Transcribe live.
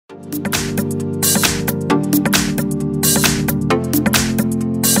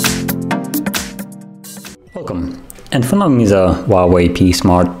Welcome. In front of me is a HUAWEI P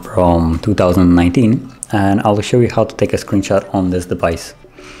Smart from 2019, and I'll show you how to take a screenshot on this device.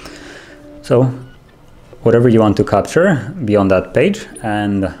 So whatever you want to capture, be on that page,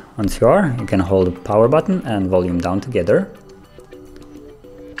 and once you are, you can hold the power button and volume down together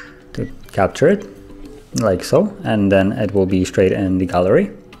to capture it, like so, and then it will be straight in the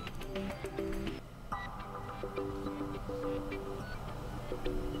gallery.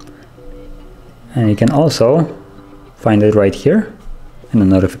 And you can also find it right here in the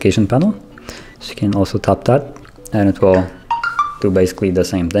notification panel. So you can also tap that and it will do basically the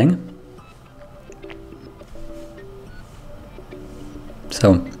same thing.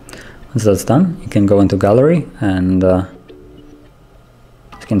 So once that's done, you can go into gallery and as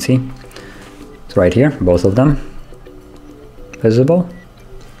you can see, it's right here, both of them visible.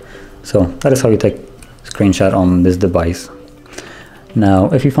 So that is how you take a screenshot on this device.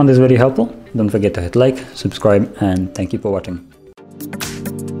 Now, if you found this video helpful, don't forget to hit like, subscribe, and thank you for watching.